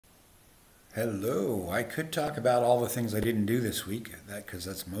Hello. I could talk about all the things I didn't do this week, because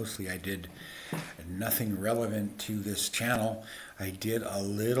that's mostly I did nothing relevant to this channel. I did a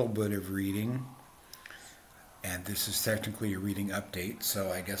little bit of reading, and this is technically a reading update, so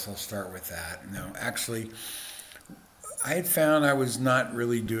I guess I'll start with that. No, actually, I had found I was not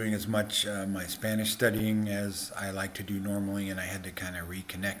really doing as much my Spanish studying as I like to do normally, and I had to kind of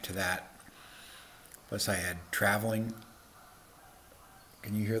reconnect to that. Plus, I had traveling.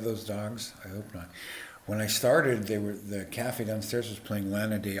 Can you hear those dogs? I hope not. When I started, the cafe downstairs was playing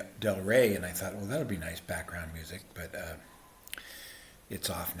Del Rey, and I thought, well, that'll be nice background music, but it's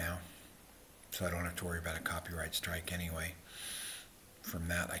off now, so I don't have to worry about a copyright strike anyway. From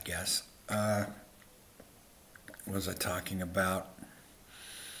that, I guess. What was I talking about?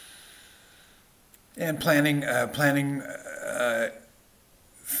 And planning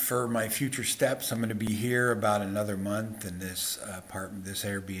for my future steps. I'm going to be here about another month in this this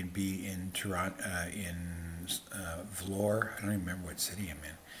Airbnb in Toronto, in Vlore. I don't even remember what city I'm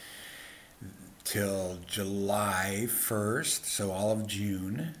in. Till July 1st, so all of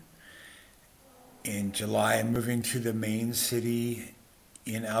June. In July, I'm moving to the main city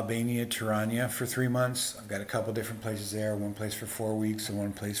in Albania, Tirana, for 3 months. I've got a couple different places there. One place for 4 weeks and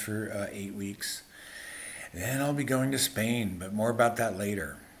one place for 8 weeks. Then I'll be going to Spain, but more about that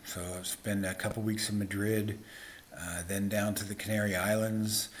later. So I'll spend a couple weeks in Madrid, then down to the Canary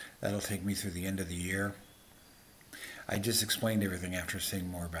Islands. That'll take me through the end of the year. I just explained everything after saying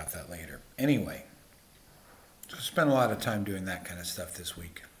more about that later. Anyway, so I spent a lot of time doing that kind of stuff this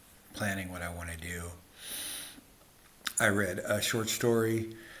week, planning what I want to do. I read a short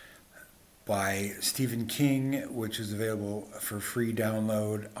story by Stephen King, which is available for free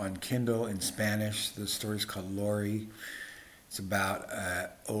download on Kindle in Spanish. The story's called Laurie. It's about an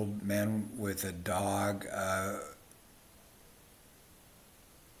old man with a dog.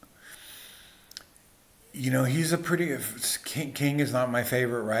 He's a pretty... King is not my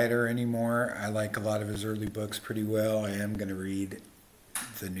favorite writer anymore. I like a lot of his early books pretty well. I am going to read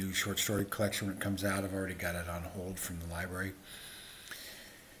the new short story collection when it comes out. I've already got it on hold from the library.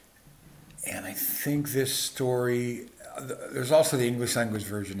 And I think this story, there's also the English language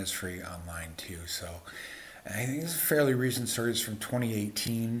version is free online too. So I think it's a fairly recent story. It's from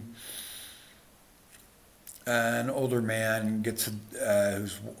 2018. An older man gets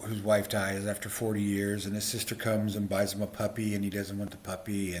whose wife dies after 40 years, and his sister comes and buys him a puppy, and he doesn't want the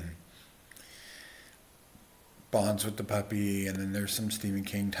puppy, and bonds with the puppy, and then there's some Stephen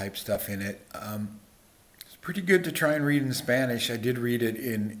King type stuff in it. Pretty good to try and read in Spanish. I did read it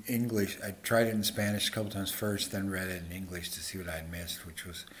in English. I tried it in Spanish a couple times first, then read it in English to see what I'd missed, which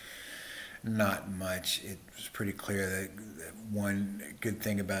was not much. It was pretty clear that one good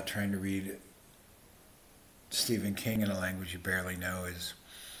thing about trying to read Stephen King in a language you barely know is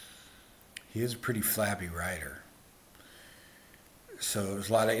he is a pretty flabby writer. So there's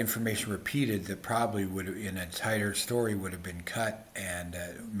a lot of information repeated that probably would, in a tighter story, would have been cut, and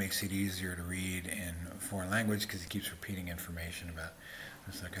makes it easier to read in a foreign language because he keeps repeating information about.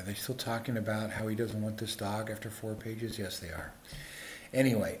 It's like, are they still talking about how he doesn't want this dog after 4 pages? Yes, they are.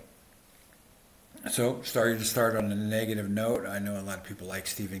 Anyway, so starting to start on a negative note. I know a lot of people like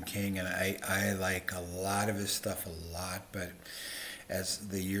Stephen King, and I like a lot of his stuff a lot, but as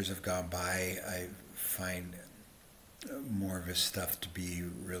the years have gone by, I find more of his stuff to be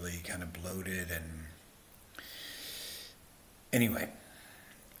really kind of bloated. And anyway,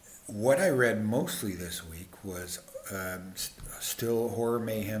 what I read mostly this week was still horror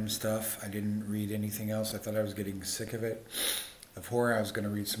mayhem stuff. I didn't read anything else. I thought I was getting sick of it. Of horror, I was going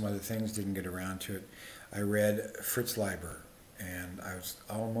to read some other things, didn't get around to it. I read Fritz Leiber, and I was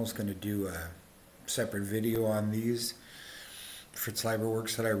almost going to do a separate video on these Fritz Leiber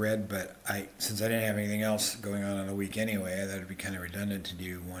works that I read, but since I didn't have anything else going on in the week anyway, I thought it'd be kind of redundant to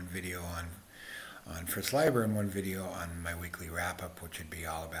do one video on Fritz Leiber and one video on my weekly wrap-up, which would be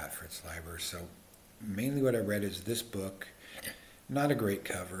all about Fritz Leiber. So mainly what I read is this book. Not a great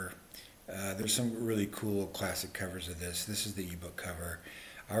cover. There's some really cool classic covers of this. This is the ebook cover.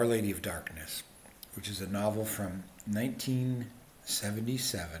 Our Lady of Darkness, which is a novel from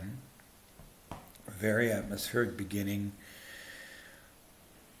 1977. A very atmospheric beginning.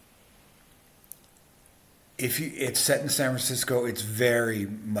 It's set in San Francisco. It's very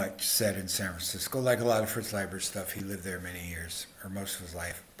much set in San Francisco, like a lot of Fritz Leiber's stuff. He lived there many years, or most of his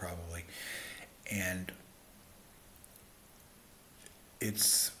life, probably. And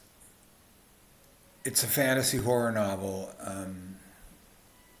it's a fantasy horror novel,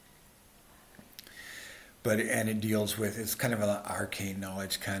 but it deals with, it's kind of an arcane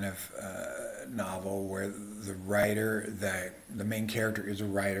knowledge kind of novel where the writer, the main character is a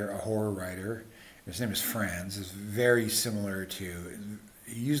writer, a horror writer. His name is Franz. It's very similar to,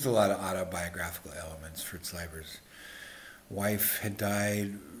 he used a lot of autobiographical elements. Fritz Leiber's wife had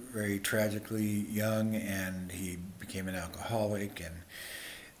died very tragically young, and he became an alcoholic, and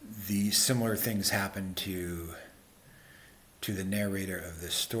the similar things happened to the narrator of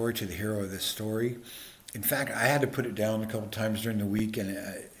this story, to the hero of this story. In fact, I had to put it down a couple times during the week, and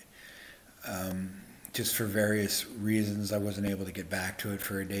just for various reasons, I wasn't able to get back to it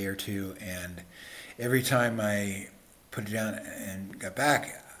for a day or two. And every time I put it down and got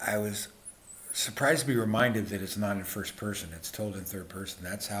back, I was surprised to be reminded that it's not in first person. It's told in third person.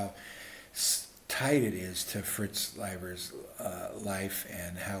 That's how tight it is to Fritz Leiber's life,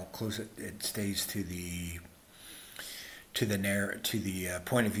 and how close it stays to the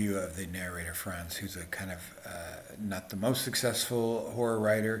point of view of the narrator Franz, who's a kind of not the most successful horror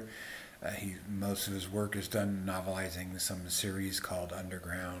writer. Most of his work is done novelizing some series called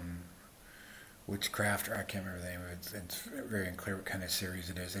Underground Witchcraft, or I can't remember the name of it. It's very unclear what kind of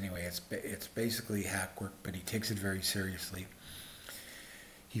series it is. Anyway, it's basically hack work, but he takes it very seriously.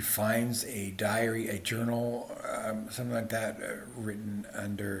 He finds a diary, a journal, something like that,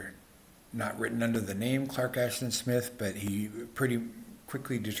 not written under the name Clark Ashton Smith, but he pretty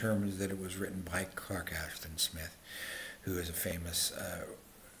quickly determines that it was written by Clark Ashton Smith, who is a famous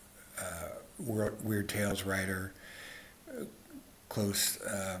Weird Tales writer, close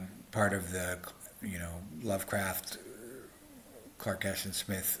part of the Lovecraft, Clark Ashton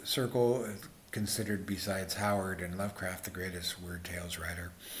Smith circle, considered, besides Howard and Lovecraft, the greatest Weird Tales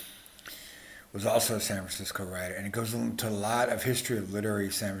writer. Was also a San Francisco writer, and it goes into a lot of history of literary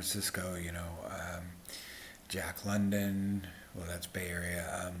San Francisco, Jack London, well, that's Bay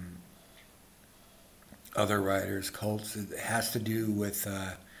Area, other writers, cults. It has to do with,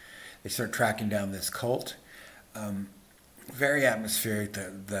 they start tracking down this cult. Very atmospheric.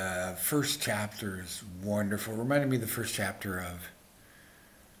 The first chapter is wonderful. Reminded me of the first chapter of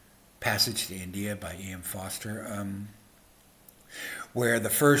Passage to India by E.M. Foerster, where the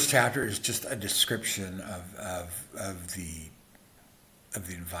first chapter is just a description of the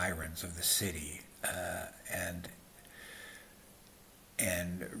environs of the city, and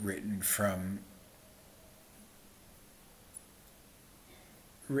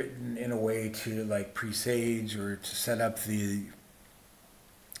written in a way to like presage or to set up the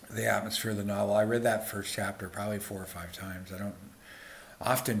atmosphere of the novel. I read that first chapter probably 4 or 5 times. I don't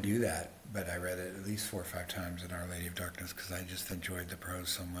often do that, but I read it at least 4 or 5 times in Our Lady of Darkness because I just enjoyed the prose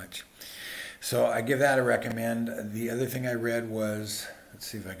so much. So I give that a recommend. The other thing I read was, let's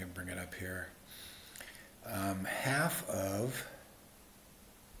see if I can bring it up here, half of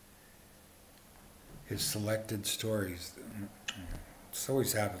his selected stories. This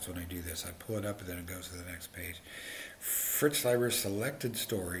always happens when I do this. I pull it up and then it goes to the next page. Fritz Leiber's selected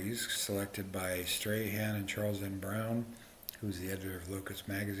stories, selected by Strahan and Charles N. Brown, who's the editor of Locust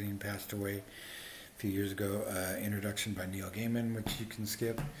Magazine, passed away a few years ago. Introduction by Neil Gaiman, which you can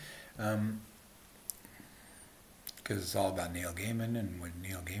skip, because it's all about Neil Gaiman and what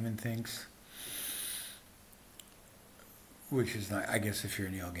Neil Gaiman thinks, which is not, I guess if you're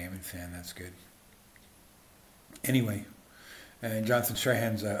a Neil Gaiman fan, that's good. Anyway, Jonathan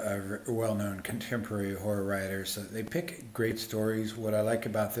Strahan's a well-known contemporary horror writer, so they pick great stories. What I like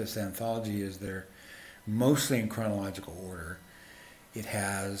about this anthology is they're mostly in chronological order. It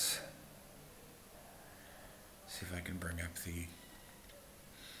has, let's see if I can bring up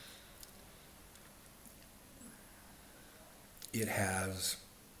it has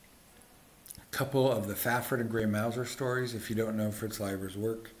a couple of the Fafrhd and Grey Mouser stories. If you don't know Fritz Leiber's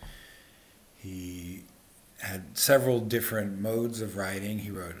work, he had several different modes of writing. He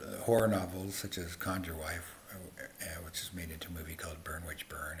wrote horror novels such as Conjure Wife, which is made into a movie called Burn Witch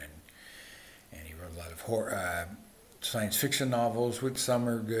Burn, and he wrote a lot of horror, science fiction novels, which some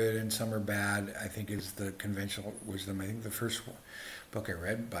are good and some are bad, I think is the conventional wisdom. I think the first book I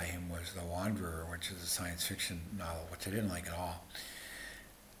read by him was The Wanderer, which is a science fiction novel, which I didn't like at all.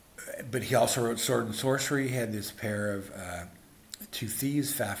 But he also wrote Sword and Sorcery. He had this pair of two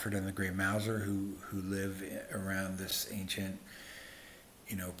thieves, Fafrhd and the Grey Mouser, who live around this ancient,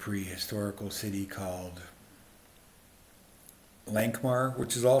 prehistorical city called Lankhmar,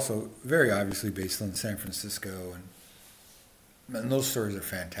 which is also very obviously based on San Francisco, and those stories are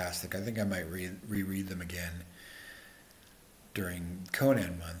fantastic. I think I might reread them again during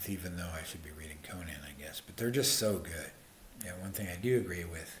Conan month, even though I should be reading Conan, I guess. But they're just so good. Yeah, one thing I do agree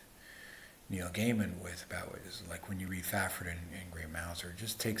with Neil Gaiman about it is, like, when you read Fafrhd and Grey Mouser, it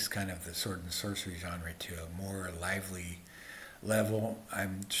just takes kind of the sword and sorcery genre to a more lively, level.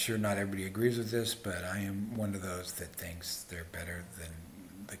 I'm sure not everybody agrees with this, but I am one of those that thinks they're better than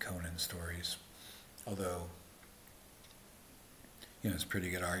the Conan stories. Although, it's a pretty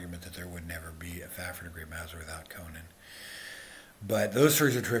good argument that there would never be a Fafrhd and Grey Mouser without Conan. But those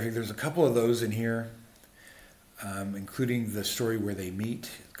stories are terrific. There's a couple of those in here, including the story where they meet,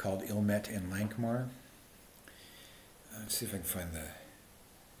 called Ilmet in Lankhmar. Let's see if I can find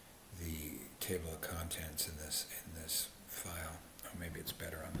the table of contents in this file. Oh, maybe it's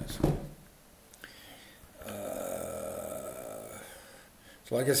better on this one.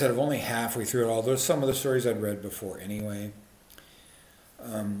 So like I said, I'm only halfway through it all. Those some of the stories I'd read before anyway.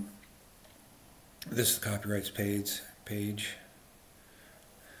 This is the copyrights page.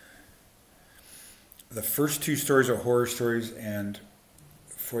 The first two stories are horror stories, and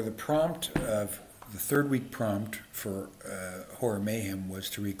for the prompt of the third week prompt for Horror Mayhem was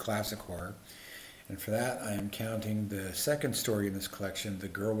to read classic horror. And for that, I am counting the second story in this collection, The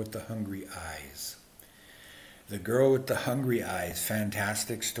Girl with the Hungry Eyes. The Girl with the Hungry Eyes,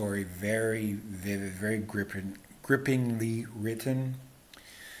 fantastic story, very vivid, very grippingly written,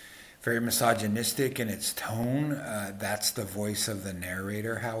 very misogynistic in its tone. That's the voice of the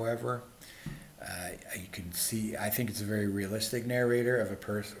narrator, however. You can see, I think it's a very realistic narrator of a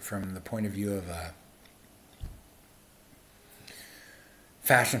person from the point of view of a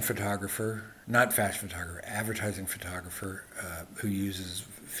fashion photographer, not fashion photographer, advertising photographer who uses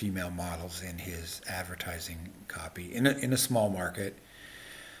female models in his advertising copy in a small market,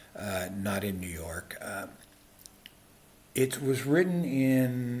 not in New York. It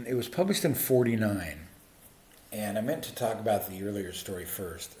was published in '49, and I meant to talk about the earlier story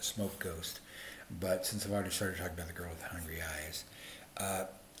first, Smoke Ghost, but since I've already started talking about The Girl with the Hungry Eyes,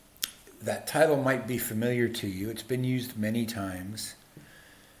 that title might be familiar to you. It's been used many times.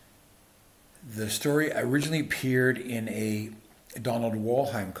 The story originally appeared in a Donald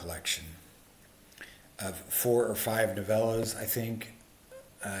Wollheim collection of 4 or 5 novellas, I think.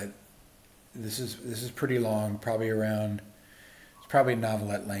 This is pretty long, it's probably a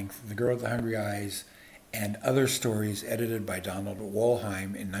novelette length. The Girl with the Hungry Eyes and Other Stories, edited by Donald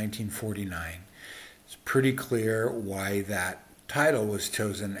Wollheim in 1949. It's pretty clear why that title was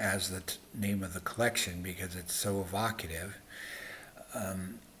chosen as the name of the collection, because it's so evocative.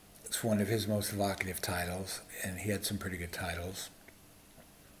 It's one of his most evocative titles, and he had some pretty good titles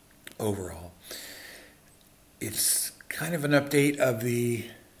overall. It's kind of an update of the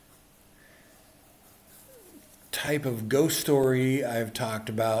type of ghost story I've talked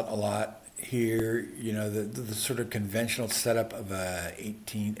about a lot here, the sort of conventional setup of a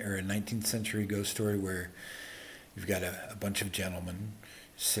 18th or a 19th century ghost story where you've got a bunch of gentlemen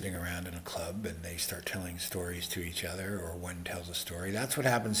sitting around in a club and they start telling stories to each other, or one tells a story. That's what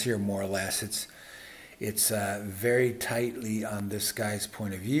happens here, more or less. It's very tightly on this guy's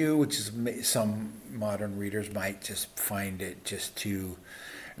point of view, which is, some modern readers might just find it just too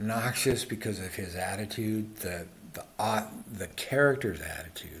noxious because of his attitude, the character's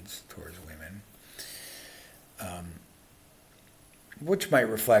attitudes towards women, which might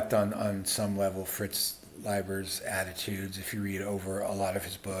reflect on some level Fritz Leiber's attitudes. If you read over a lot of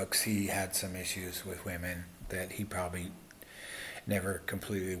his books, he had some issues with women that he probably never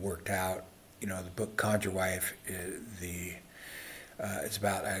completely worked out. The book Conjure Wife, it's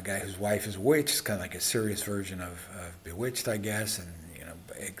about a guy whose wife is a witch. It's kind of like a serious version of Bewitched, I guess, and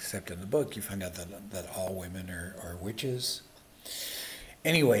except in the book you find out that all women are witches.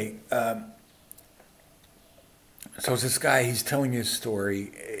 Anyway, so it's this guy, he's telling his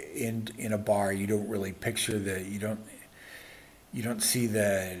story in a bar. You don't really picture you don't see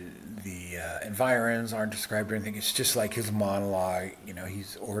the environs aren't described or anything. It's just like his monologue.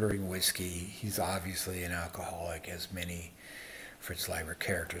 He's ordering whiskey. He's obviously an alcoholic, as many Fritz Leiber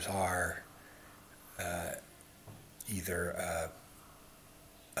characters are. Either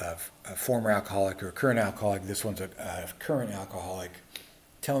a former alcoholic or a current alcoholic. This one's a current alcoholic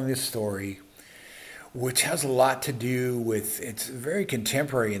telling this story, which has a lot to do with, it's very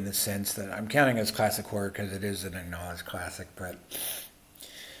contemporary in the sense that I'm counting as classic horror because it is an acknowledged classic, but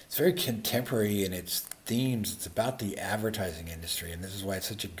it's very contemporary in its themes. It's about the advertising industry, and this is why it's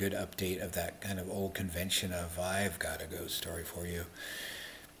such a good update of that kind of old convention of, I've got a ghost story for you,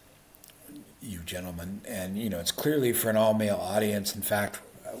 you gentlemen. And, it's clearly for an all-male audience. In fact,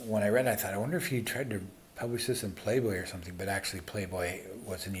 when I read it, I thought, I wonder if he tried to publish this in Playboy or something, but actually Playboy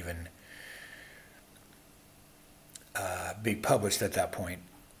wasn't even being published at that point.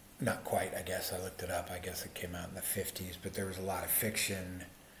 Not quite, I guess. I looked it up. I guess it came out in the 50s, but there was a lot of fiction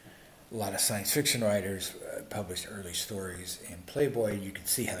a lot of science fiction writers published early stories in Playboy. You can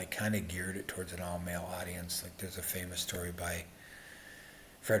see how they kind of geared it towards an all-male audience. Like there's a famous story by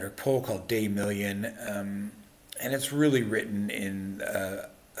Frederik Pohl called Day Million, and it's really written in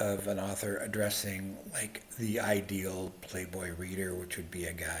of an author addressing like the ideal Playboy reader, which would be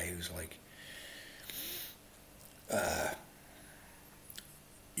a guy who's like,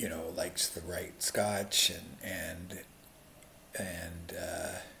 you know, likes the right scotch and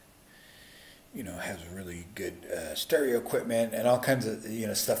you know, has really good stereo equipment and all kinds of, you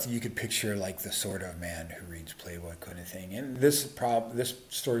know, stuff that you could picture like the sort of man who reads Playboy kind of thing. And this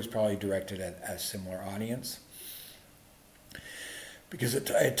story is probably directed at a similar audience because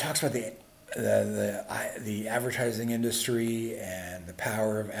it talks about the advertising industry and the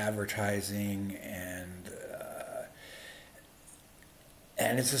power of advertising, and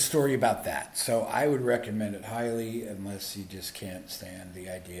it's a story about that. So I would recommend it highly, unless you just can't stand the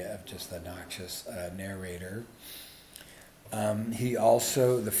idea of just the obnoxious narrator. He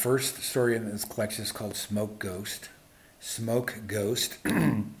also, the first story in this collection is called Smoke Ghost. Smoke Ghost.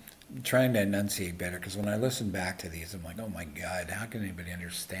 I'm trying to enunciate better, because when I listen back to these, I'm like, oh my God, how can anybody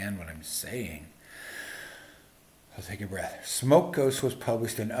understand what I'm saying? I'll take a breath. Smoke Ghost was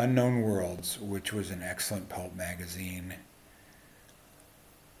published in Unknown Worlds, which was an excellent pulp magazine.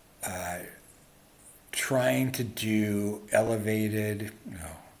 Trying to do elevated, no,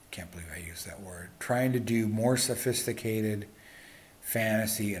 can't believe I used that word, trying to do more sophisticated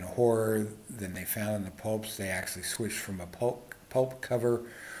fantasy and horror than they found in the pulps. They actually switched from a pulp cover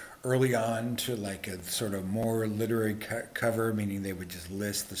early on to like a sort of more literary cover, meaning they would just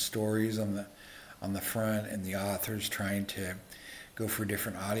list the stories on the front and the authors trying to go for a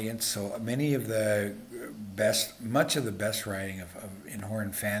different audience. So much of the best writing in horror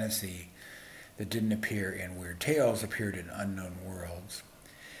and fantasy that didn't appear in Weird Tales appeared in Unknown Worlds.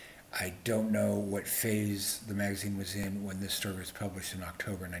 I don't know what phase the magazine was in when this story was published in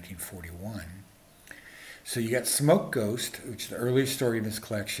October 1941. So you got Smoke Ghost, which is the earliest story in this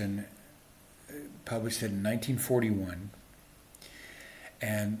collection, published in 1941,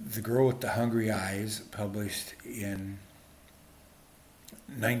 and The Girl with the Hungry Eyes, published in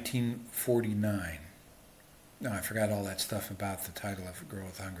 1949. No, I forgot all that stuff about the title of Girl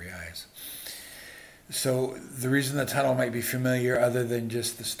with Hungry Eyes. So the reason the title might be familiar, other than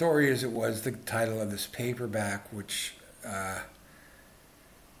just the story, is it was the title of this paperback, which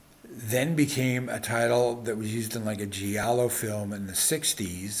then became a title that was used in like a giallo film in the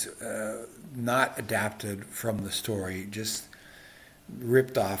 60s, not adapted from the story, just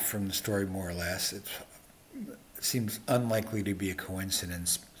ripped off from the story more or less. It seems unlikely to be a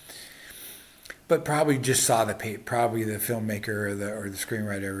coincidence. But probably just saw probably the filmmaker or the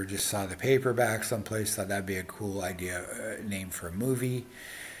screenwriter just saw the paperback someplace, thought that'd be a cool idea, name for a movie.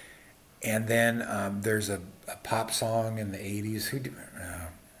 And then there's a pop song in the 80s. Who did?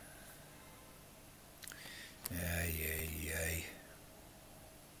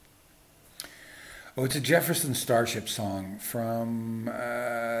 Oh, it's a Jefferson Starship song from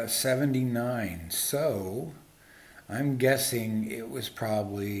 79. So I'm guessing it was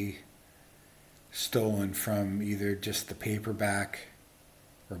probably stolen from either just the paperback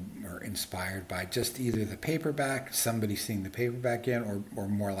or inspired by just either the paperback, somebody seeing the paperback in, or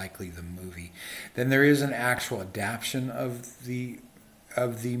more likely the movie. Then there is an actual adaptation of the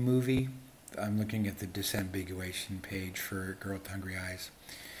movie. I'm looking at the disambiguation page for Girl with Hungry Eyes.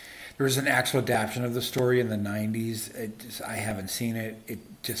 There was an actual adaptation of the story in the 90s. I haven't seen it. It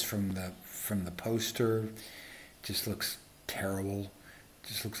just from the poster, just looks terrible.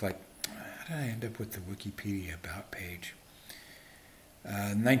 Just looks like, how did I end up with the Wikipedia about page?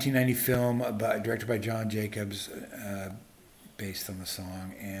 1990 film directed by John Jacobs, based on the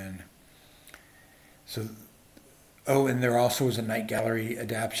song. And so, oh, and there also was a Night Gallery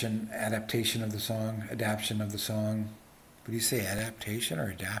adaptation of the song. What do you say, adaptation or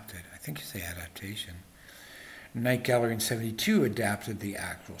adapted? I think you say adaptation. Night Gallery in 72 adapted the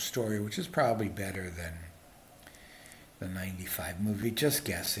actual story, which is probably better than the 95 movie, just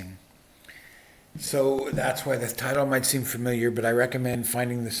guessing. So that's why the title might seem familiar, but I recommend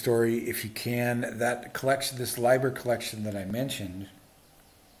finding the story if you can. That collection, this Leiber collection that I mentioned,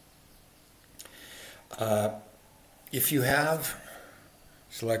 if you have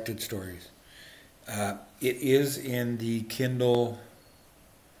selected stories, it is in the Kindle,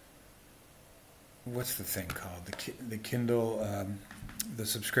 what's the thing called? The Kindle, the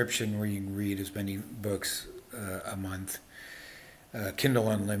subscription where you can read as many books a month. Kindle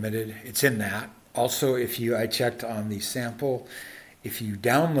Unlimited. It's in that. Also, I checked on the sample, if you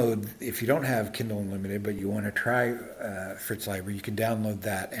don't have Kindle Unlimited, but you want to try Fritz Leiber, you can download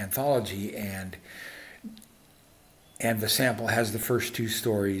that anthology, and the sample has the first two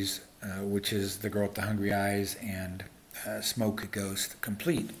stories, which is The Girl with the Hungry Eyes and Smoke Ghost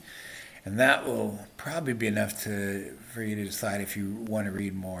complete. And that will probably be enough for you to decide if you want to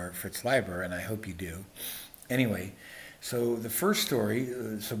read more Fritz Leiber, and I hope you do. Anyway, so the first story,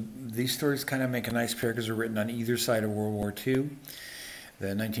 so these stories kind of make a nice pair because they're written on either side of World War II. The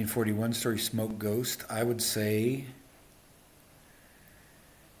 1941 story, Smoke Ghost, I would say...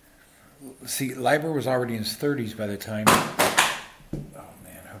 See, Leiber was already in his 30s by the time... Oh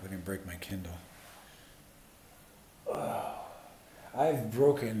man, I hope I didn't break my Kindle. Oh, I've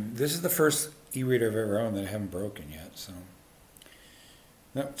broken... This is the first e-reader I've ever owned that I haven't broken yet, so...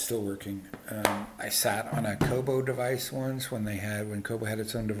 Nope, it's still working. I sat on a Kobo device once when Kobo had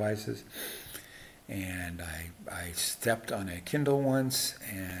its own devices. And I stepped on a Kindle once,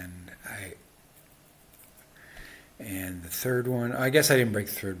 and the third one, I guess I didn't break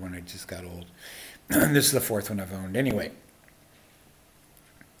the third one, I just got old. This is the fourth one I've owned. Anyway,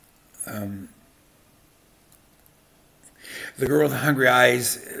 The Girl with the Hungry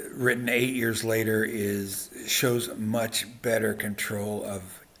Eyes, written 8 years later, shows much better control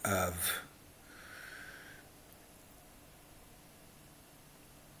of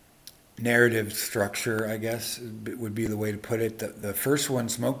narrative structure, I guess, would be the way to put it. The first one,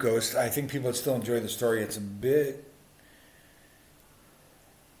 Smoke Ghost, I think people would still enjoy the story. It's a bit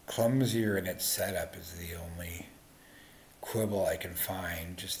clumsier in its setup is the only quibble I can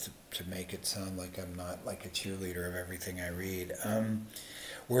find, just to make it sound like I'm not like a cheerleader of everything I read.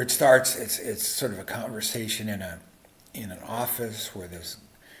 Where it starts, it's sort of a conversation in an office where there's,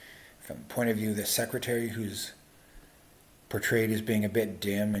 from the point of view of the secretary, who's portrayed as being a bit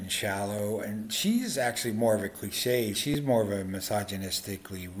dim and shallow, and she's actually more of a cliche. She's more of a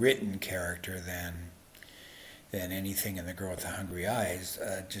misogynistically written character than anything in The Girl with the Hungry Eyes,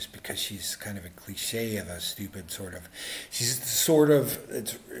 just because she's kind of a cliche of a stupid sort of...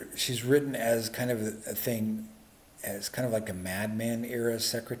 She's written as kind of a thing, as kind of like a Mad Men era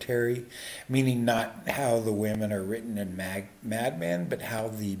secretary, meaning not how the women are written in Mad Men, but how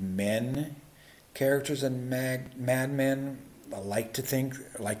the men characters in Mad Men like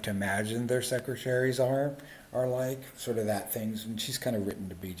to imagine their secretaries are like, sort of that things. And she's kind of written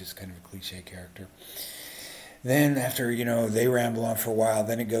to be just kind of a cliche character. Then after, they ramble on for a while,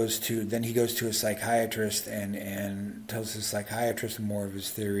 then he goes to a psychiatrist and tells the psychiatrist more of his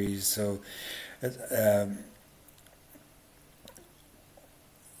theories. So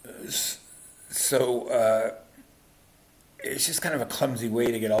it's just kind of a clumsy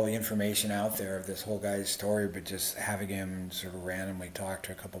way to get all the information out there of this whole guy's story, but just having him sort of randomly talk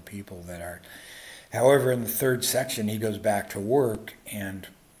to a couple people that are... However, in the third section, he goes back to work, and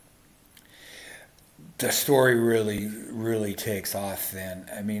the story really, really takes off then.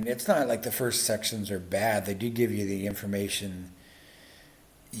 I mean, it's not like the first sections are bad. They do give you the information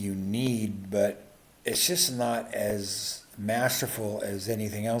you need, but it's just not as masterful as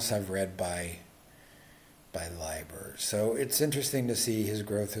anything else I've read by Leiber. So it's interesting to see his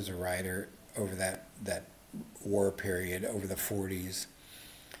growth as a writer over that war period, over the 40s.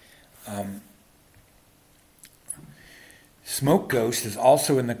 Smoke Ghost is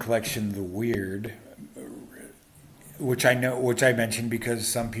also in the collection The Weird, which I mentioned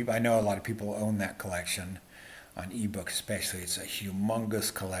because I know a lot of people own that collection on ebook especially. It's a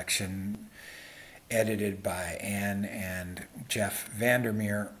humongous collection edited by Ann and Jeff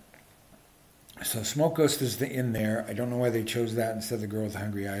VanderMeer. So Smoke Ghost is in there. I don't know why they chose that instead of The Girl with the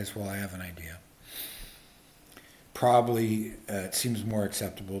Hungry Eyes. Well, I have an idea. Probably it seems more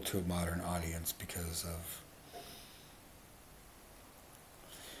acceptable to a modern audience because of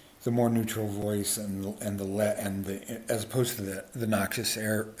the more neutral voice and the as opposed to the noxious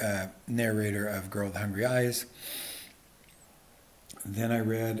narrator of Girl with the Hungry Eyes.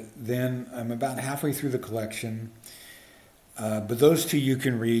 Then I'm about halfway through the collection. But those two you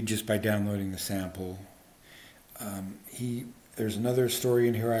can read just by downloading the sample. There's another story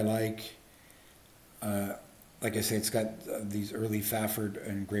in here I like. Like I say, it's got these early Fafrhd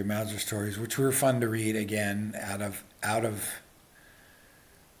and Grey Mouser stories, which were fun to read again out of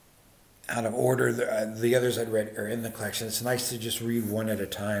order. The others I'd read are in the collection. It's nice to just read one at a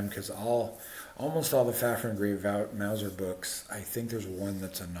time because almost all the Fafrhd and Grey Mouser books, I think there's one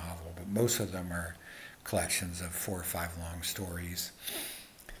that's a novel, but most of them are collections of 4 or 5 long stories.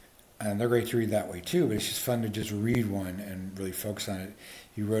 And they're great to read that way too, but it's just fun to just read one and really focus on it.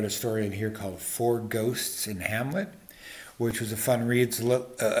 He wrote a story in here called 4 Ghosts in Hamlet, which was a fun read. It's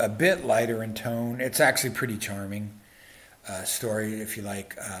a bit lighter in tone. It's actually pretty charming. story. If you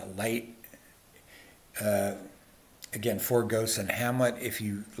like light, again, Four Ghosts and Hamlet. If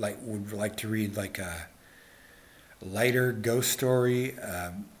you would like to read like a lighter ghost story,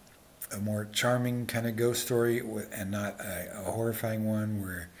 a more charming kind of ghost story, and not a horrifying one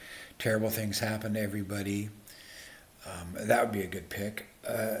where terrible things happen to everybody, that would be a good pick.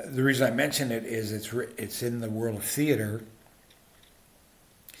 The reason I mention it is it's in the world of theater,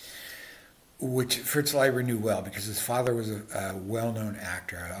 which Fritz Leiber knew well because his father was a well-known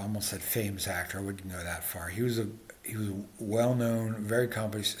actor. I almost said famous actor. I wouldn't go that far. He was a well-known, very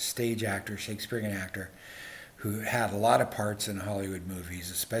accomplished stage actor, Shakespearean actor, who had a lot of parts in Hollywood movies,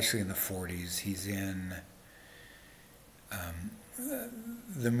 especially in the 40s. He's in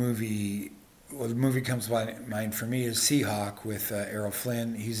the movie. Well, the movie comes to mind for me is Seahawk with Errol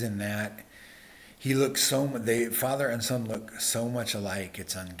Flynn. He's in that. He looks father and son look so much alike.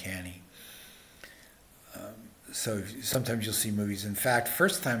 It's uncanny. So sometimes you'll see movies. In fact,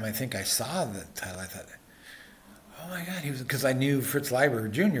 first time I think I saw the title, I thought, oh my God, because I knew Fritz Leiber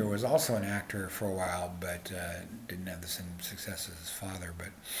Jr. was also an actor for a while, but didn't have the same success as his father.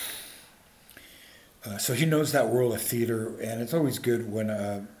 But so he knows that world of theater, and it's always good when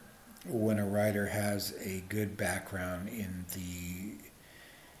a writer has a good background in the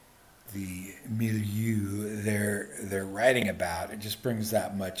milieu they're writing about. It just brings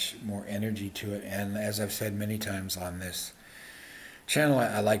that much more energy to it. And as I've said many times on this channel,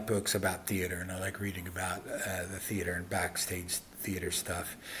 I like books about theater, and I like reading about the theater and backstage theater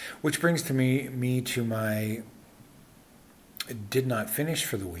stuff. Which brings me to my did not finish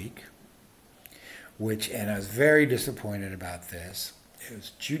for the week, and I was very disappointed about this. It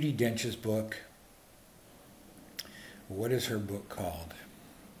was Judi Dench's book. What is her book called?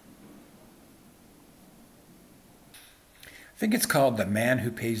 I think it's called The Man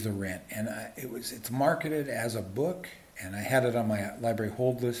Who Pays the Rent, and it's marketed as a book, and I had it on my library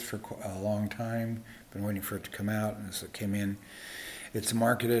hold list for a long time. Been waiting for it to come out, and so it came in. It's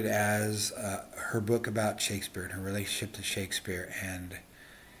marketed as her book about Shakespeare and her relationship to Shakespeare and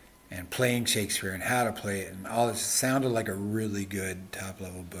playing Shakespeare and how to play it, and all this. Sounded like a really good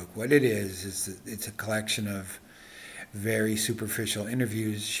top-level book. What it is it's a collection of very superficial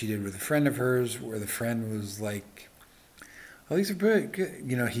interviews she did with a friend of hers, where the friend was like, oh, these are pretty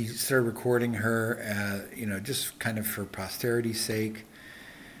good. He started recording her, just kind of for posterity's sake.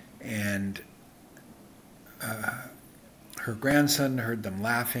 And her grandson heard them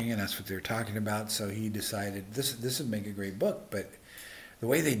laughing, and that's what they were talking about. So he decided this would make a great book. But the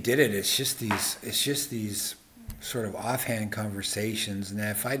way they did it, it's just these sort of offhand conversations. And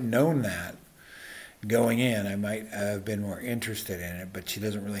if I'd known that going in, I might have been more interested in it. But she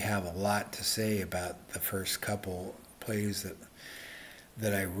doesn't really have a lot to say about the first couple plays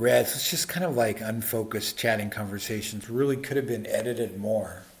that I read. So it's just kind of like unfocused chatting conversations. Really could have been edited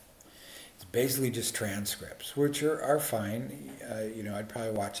more. It's basically just transcripts, which are fine. I'd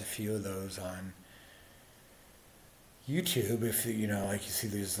probably watch a few of those on YouTube if like you see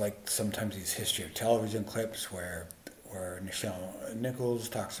there's like sometimes these history of television clips where Nichelle Nichols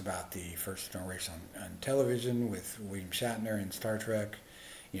talks about the first generation on television with William Shatner in Star Trek.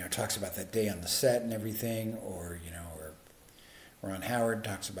 Talks about that day on the set and everything, or Ron Howard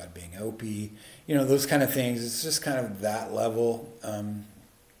talks about being Opie, those kind of things. It's just kind of that level.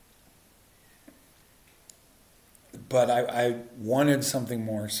 But I wanted something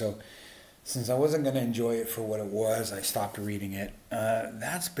more, so since I wasn't going to enjoy it for what it was, I stopped reading it.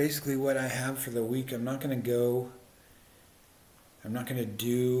 That's basically what I have for the week. I'm not going to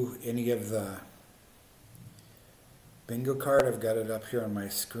do any of the bingo card. I've got it up here on my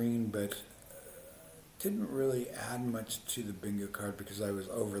screen, but didn't really add much to the bingo card because I was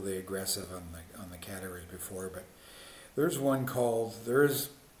overly aggressive on the categories before. But there's one called, is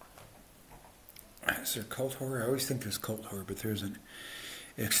there cult horror? I always think there's cult horror, but there's an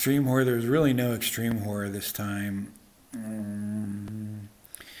extreme horror. There's really no extreme horror this time.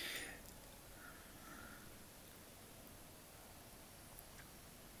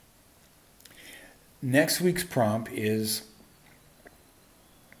 Next week's prompt is,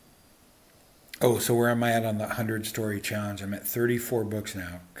 so where am I at on the 100 story challenge? I'm at 34 books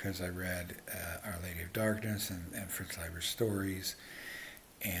now because I read Our Lady of Darkness and Fritz Leiber's stories.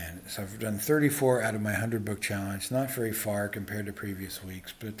 And so I've done 34 out of my 100 book challenge. Not very far compared to previous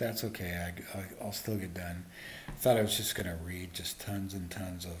weeks, but that's okay. I'll still get done. I thought I was just going to read just tons and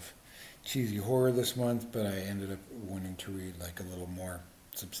tons of cheesy horror this month, but I ended up wanting to read like a little more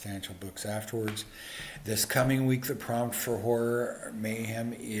substantial books afterwards. This coming week, the prompt for Horror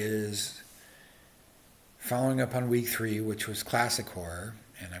Mayhem is following up on week 3, which was classic horror,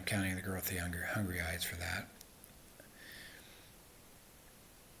 and I'm counting The Girl with the Hungry Eyes for that.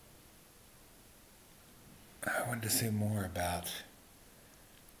 I wanted to say more about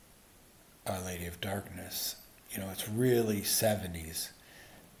Our Lady of Darkness. You know, it's really 70s,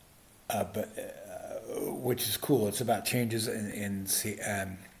 but which is cool. It's about changes in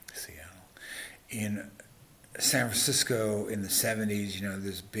Seattle, in San Francisco in the 70s. You know,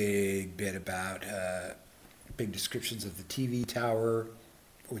 this big bit about big descriptions of the TV tower,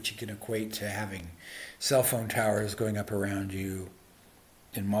 which you can equate to having cell phone towers going up around you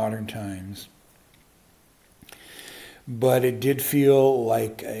in modern times. But it did feel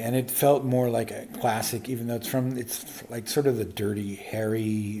like, and it felt more like a classic, even though it's like sort of the dirty,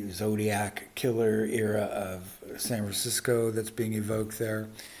 hairy Zodiac killer era of San Francisco that's being evoked there,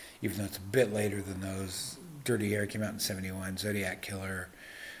 even though it's a bit later than those. Dirty Harry came out in 71, Zodiac Killer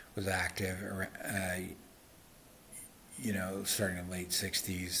was active, you know, starting in the late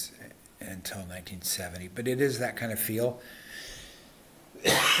 60s until 1970. But it is that kind of feel.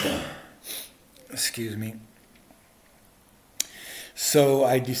 Excuse me. So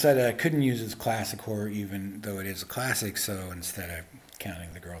I decided I couldn't use as classic horror, even though it is a classic. So instead of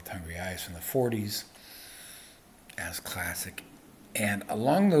counting The Girl with Hungry Eyes from the 40s as classic. And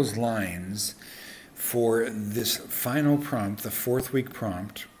along those lines, for this final prompt, the 4th week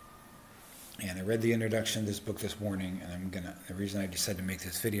prompt, and I read the introduction to this book this morning, and the reason I decided to make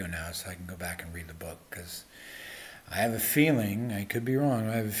this video now is so I can go back and read the book, because I have a feeling, I could be wrong,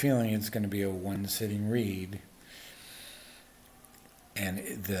 I have a feeling it's going to be a one-sitting read.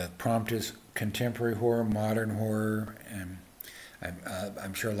 And the prompt is contemporary horror, modern horror, and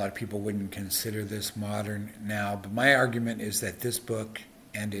I'm sure a lot of people wouldn't consider this modern now, but my argument is that this book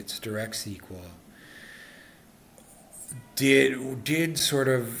and its direct sequel did sort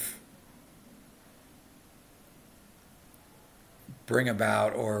of bring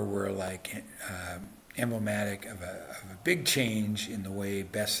about, or were like emblematic of a big change in the way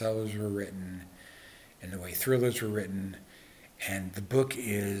bestsellers were written, in the way thrillers were written. And the book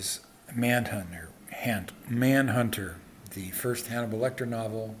is MANHUNTER, the first Hannibal Lecter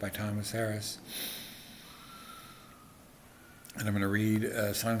novel by Thomas Harris. And I'm going to read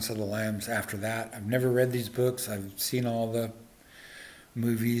Silence of the Lambs after that. I've never read these books. I've seen all the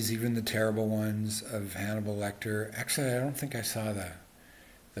movies, even the terrible ones of Hannibal Lecter. Actually, I don't think I saw the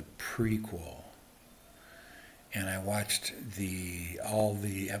prequel. And I watched all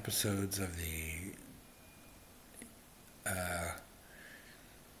the episodes of the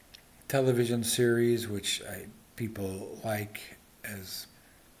television series, which people like, and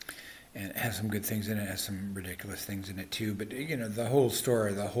it has some good things in it, has some ridiculous things in it too. But you know, the whole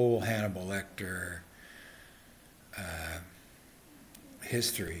story, the whole Hannibal Lecter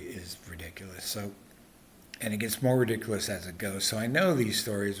history is ridiculous. So, and it gets more ridiculous as it goes. So I know these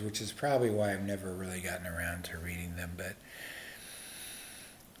stories, which is probably why I've never really gotten around to reading them. But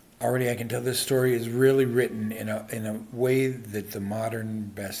already I can tell this story is really written in a way that the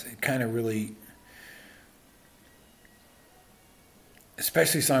modern it kind of really,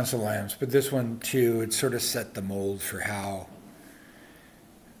 especially Silence of the Lambs, but this one too, it sort of set the mold for how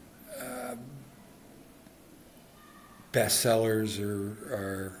bestsellers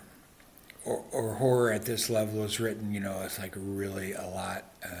or horror at this level is written. You know, it's like really a lot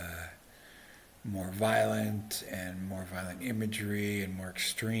more violent and more violent imagery and more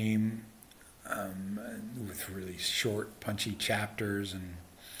extreme, with really short, punchy chapters. And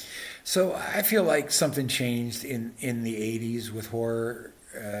so I feel like something changed in the 80s with horror,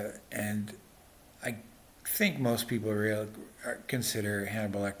 and I think most people consider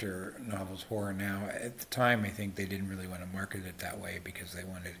Hannibal Lecter novels horror now. At the time, I think they didn't really want to market it that way because they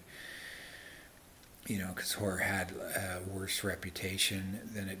wanted, you know, because horror had a worse reputation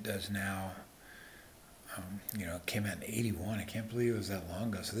than it does now. You know, it came out in 81. I can't believe it was that long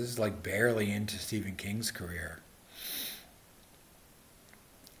ago. So this is like barely into Stephen King's career.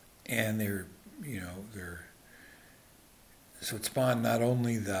 And so it spawned not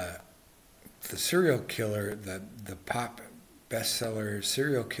only the serial killer, the pop bestseller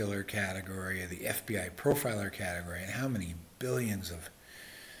serial killer category, the FBI profiler category, and how many billions of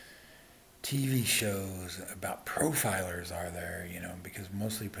TV shows about profilers are there, you know, because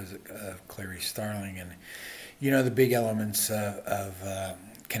mostly because of Clarice Starling, and, you know, the big elements of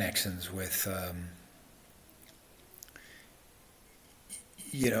connections with,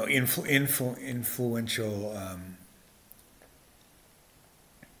 you know, influential,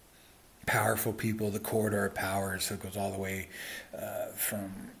 powerful people, the corridor of power. So it goes all the way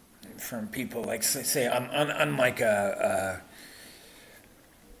from people like, say, unlike a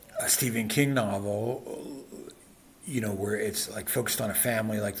Stephen King novel, you know, where it's like focused on a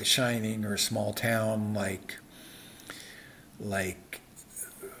family like The Shining, or a small town like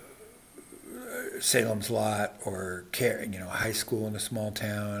Salem's Lot or high school in a small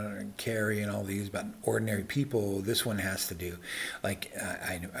town, and Carrie and all these about ordinary people. This one has to do, like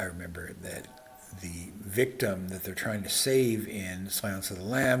I remember that the victim that they're trying to save in Silence of the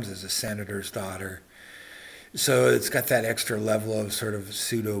Lambs is a senator's daughter. So it's got that extra level of sort of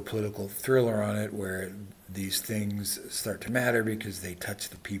pseudo-political thriller on it where these things start to matter because they touch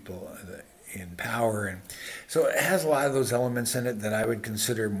the people in power. And so it has a lot of those elements in it that I would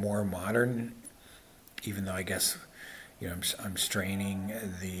consider more modern, even though I guess, I'm straining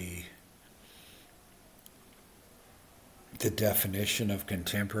the definition of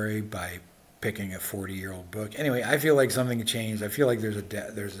contemporary by picking a 40-year-old book. Anyway, I feel like something changed. I feel like there's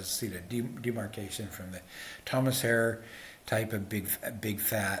a seat of demarcation from the Thomas Hare type of big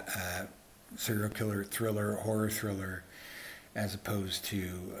fat serial killer thriller, horror thriller, as opposed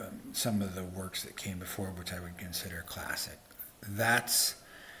to some of the works that came before, which I would consider classic. That's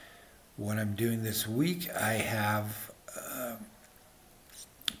what I'm doing this week. I have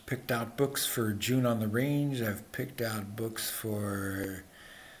picked out books for June on the Range. I've picked out books for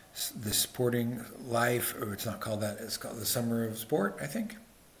the Sporting Life, or it's not called that, it's called the Summer of Sport, I think.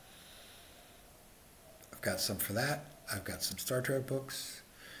 I've got some for that. I've got some Star Trek books.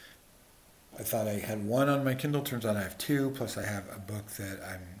 I thought I had one on my Kindle, turns out I have two, plus I have a book that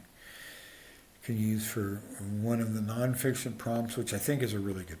I can use for one of the nonfiction prompts, which I think is a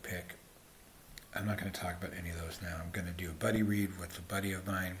really good pick. I'm not going to talk about any of those now. I'm going to do a buddy read with a buddy of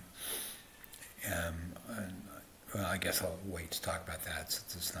mine. Well, I guess I'll wait to talk about that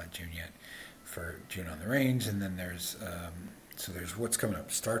since it's not June yet, for June on the Range. And then there's what's coming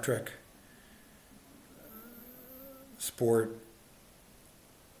up: Star Trek, sport,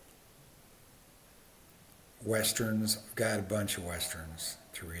 westerns. I've got a bunch of westerns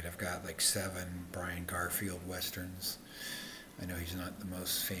to read. I've got like 7 Brian Garfield westerns. I know he's not the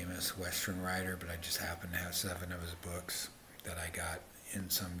most famous western writer, but I just happen to have 7 of his books that I got in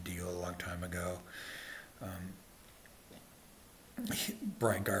some deal a long time ago.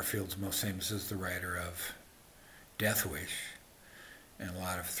 Brian Garfield's most famous as the writer of Death Wish and a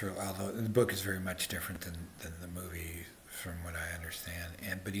lot of thrill, although the book is very much different than the movie from what I understand.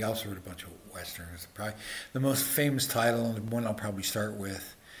 But he also wrote a bunch of westerns. Probably the most famous title, and the one I'll probably start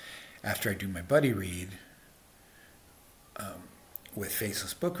with after I do my buddy read with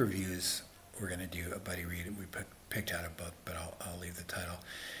Faceless Book Reviews. We're going to do a buddy read. We picked out a book, but I'll leave the title.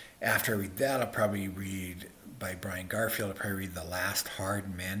 After I read that, I'll probably read, by Brian Garfield, I'll probably read The Last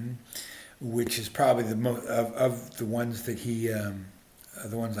Hard Men, which is probably the most, of the ones that he, the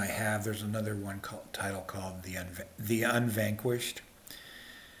ones I have. There's another one title called The Unvanquished.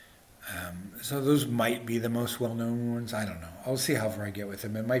 So those might be the most well-known ones. I don't know. I'll see how far I get with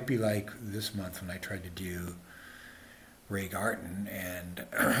them. It might be like this month when I tried to do Ray Garton, and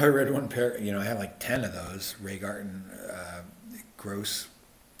I read one pair, I had like 10 of those Ray Garton gross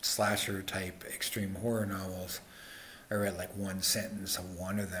slasher type extreme horror novels. I read like one sentence of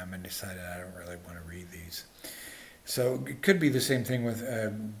one of them and decided I don't really want to read these. So it could be the same thing with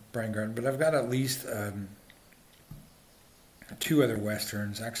Brian Garton, but I've got at least 2 other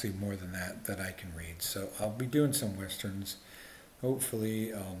westerns, actually more than that I can read. So I'll be doing some westerns.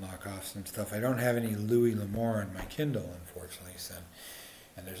 Hopefully I'll knock off some stuff. I don't have any Louis L'Amour on my Kindle, unfortunately,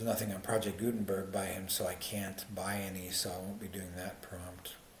 and there's nothing on Project Gutenberg by him, so I can't buy any, so I won't be doing that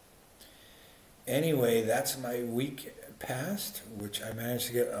prompt. Anyway, that's my week past, which I managed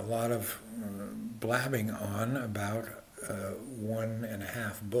to get a lot of blabbing on about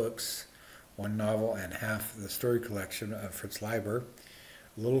 1.5 books, 1 novel and half the story collection of Fritz Leiber,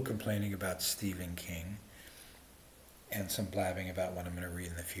 a little complaining about Stephen King, and some blabbing about what I'm going to read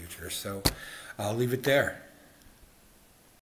in the future. So I'll leave it there.